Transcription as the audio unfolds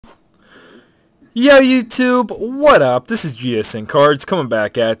Yo YouTube, what up? This is GSNCards coming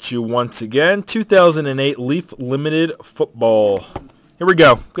back at you once again. 2008 Leaf Limited Football. Here we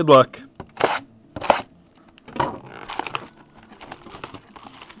go. Good luck.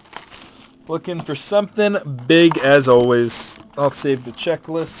 Looking for something big as always. I'll save the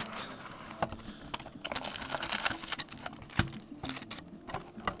checklist.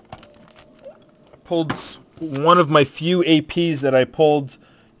 Pulled one of my few APs that I pulled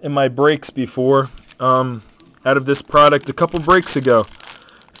in my breaks before, out of this product a couple breaks ago.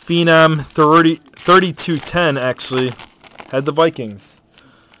 Phenom 3210 actually had the Vikings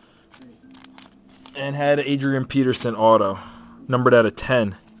and had Adrian Peterson auto, numbered out of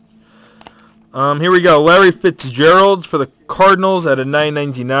 10. Here we go. Larry Fitzgerald for the Cardinals at a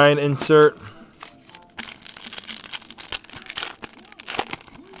 $9.99 insert.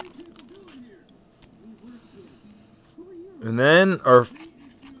 And then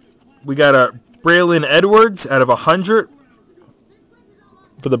we got a Braylon Edwards out of 100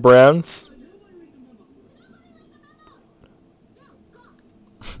 for the Browns.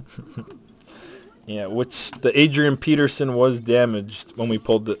 Yeah, which the Adrian Peterson was damaged when we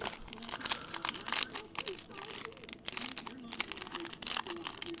pulled it.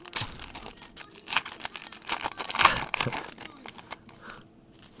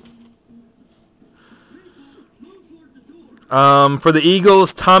 For the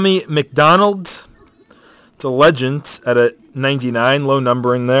Eagles, Tommy McDonald. It's a legend at a 99, low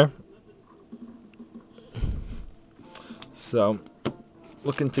numbering there. So,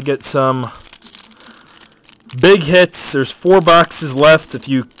 looking to get some big hits. There's 4 boxes left if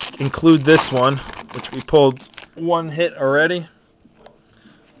you include this one, which we pulled one hit already.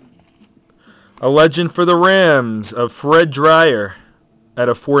 A legend for the Rams of Fred Dryer at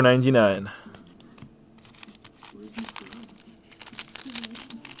a $4.99.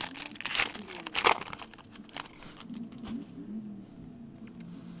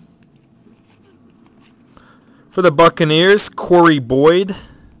 For the Buccaneers, Corey Boyd,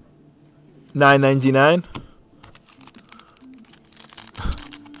 $9.99.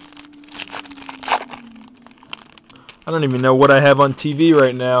 I don't even know what I have on TV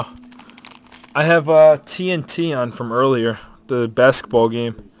right now. I have TNT on from earlier, the basketball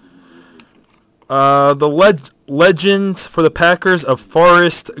game. The legend for the Packers of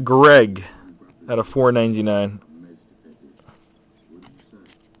Forrest Gregg at a $4.99.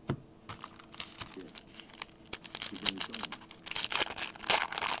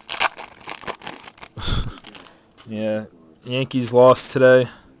 Yeah, Yankees lost today.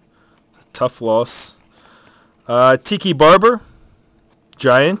 Tough loss. Tiki Barber,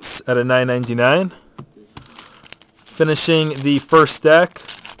 Giants at a $9.99. Finishing the first stack.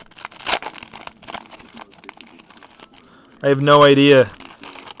 I have no idea.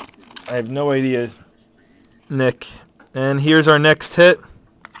 Nick. And here's our next hit.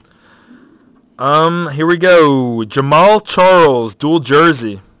 Here we go. Jamal Charles, dual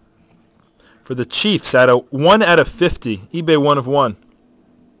jersey. For the Chiefs at a 1 out of 50. eBay 1 of 1.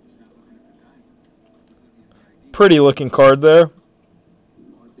 Pretty looking card there.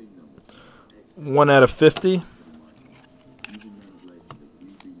 1 out of 50.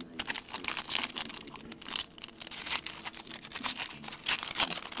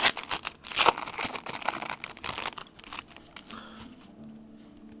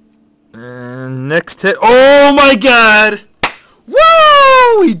 And next hit. Oh my God! Woo!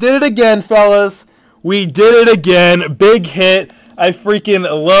 We did it again, fellas. We did it again. Big hit. I freaking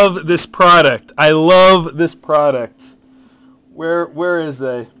love this product. I love this product. Where is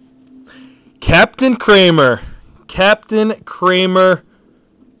they? Captain Kramer. Captain Kramer.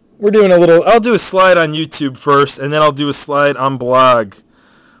 We're doing a little. I'll do a slide on YouTube first, and then I'll do a slide on blog.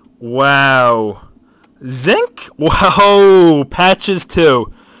 Wow. Zinc. Wow. Patches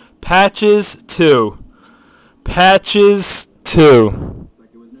 2. Patches 2. Patches 2.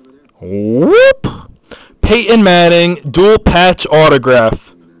 Whoop! Peyton Manning, dual patch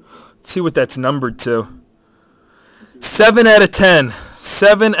autograph. Let's see what that's numbered to. 7 out of 10.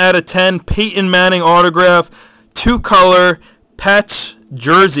 7 out of 10. Peyton Manning autograph. 2-color patch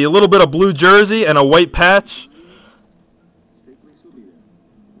jersey. A little bit of blue jersey and a white patch.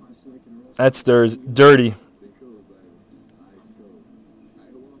 That's dirty.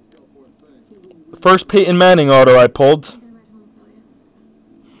 The first Peyton Manning auto I pulled.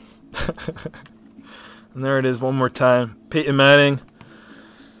 And there it is one more time. Peyton Manning.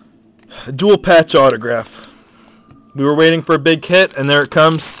 Dual patch autograph. We were waiting for a big hit, and there it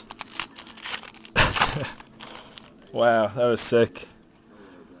comes. Wow, that was sick.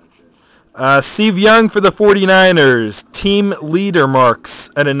 Steve Young for the 49ers. Team leader marks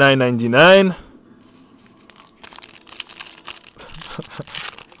at a $9.99.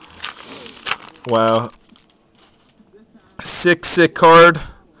 Wow. Sick card.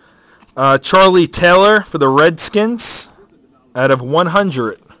 Charlie Taylor for the Redskins out of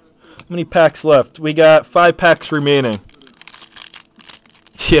 100. How many packs left? We got 5 packs remaining.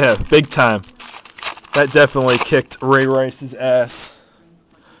 Yeah, big time. That definitely kicked Ray Rice's ass.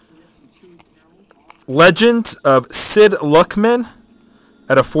 Legend of Sid Luckman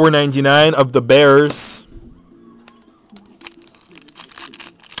out of 499 of the Bears.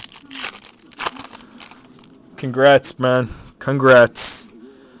 Congrats, man. Congrats.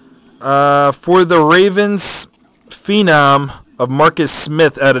 For the Ravens, Phenom of Marcus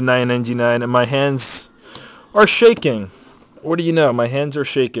Smith out of 999, and my hands are shaking. What do you know? My hands are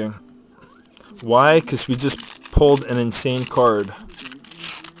shaking. Why? Because we just pulled an insane card.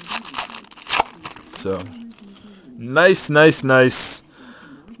 So, nice.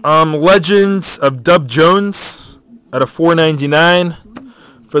 Legends of Dub Jones out of 499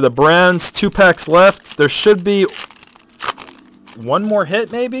 for the Browns. 2 packs left. There should be one more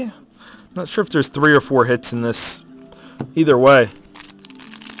hit, maybe? Not sure if there's 3 or 4 hits in this. Either way.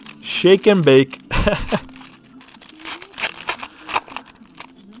 Shake and bake.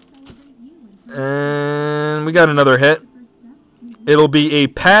 And we got another hit. It'll be a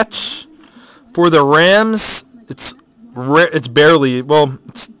patch for the Rams. It's barely, well,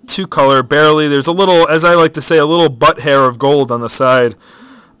 it's 2-color, barely. There's a little, as I like to say, a little butt hair of gold on the side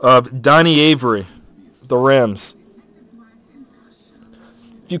of Donnie Avery, the Rams.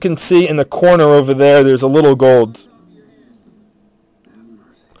 You can see in the corner over there, there's a little gold.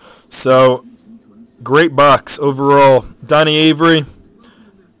 So, great box overall. Donnie Avery,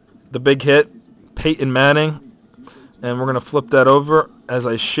 the big hit. Peyton Manning. And we're going to flip that over as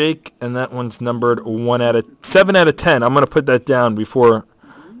I shake. And that one's numbered 7 out of 10. I'm going to put that down before.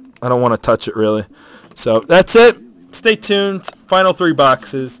 I don't want to touch it, really. So, that's it. Stay tuned. Final 3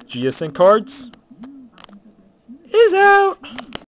 boxes. GSN Cards is out.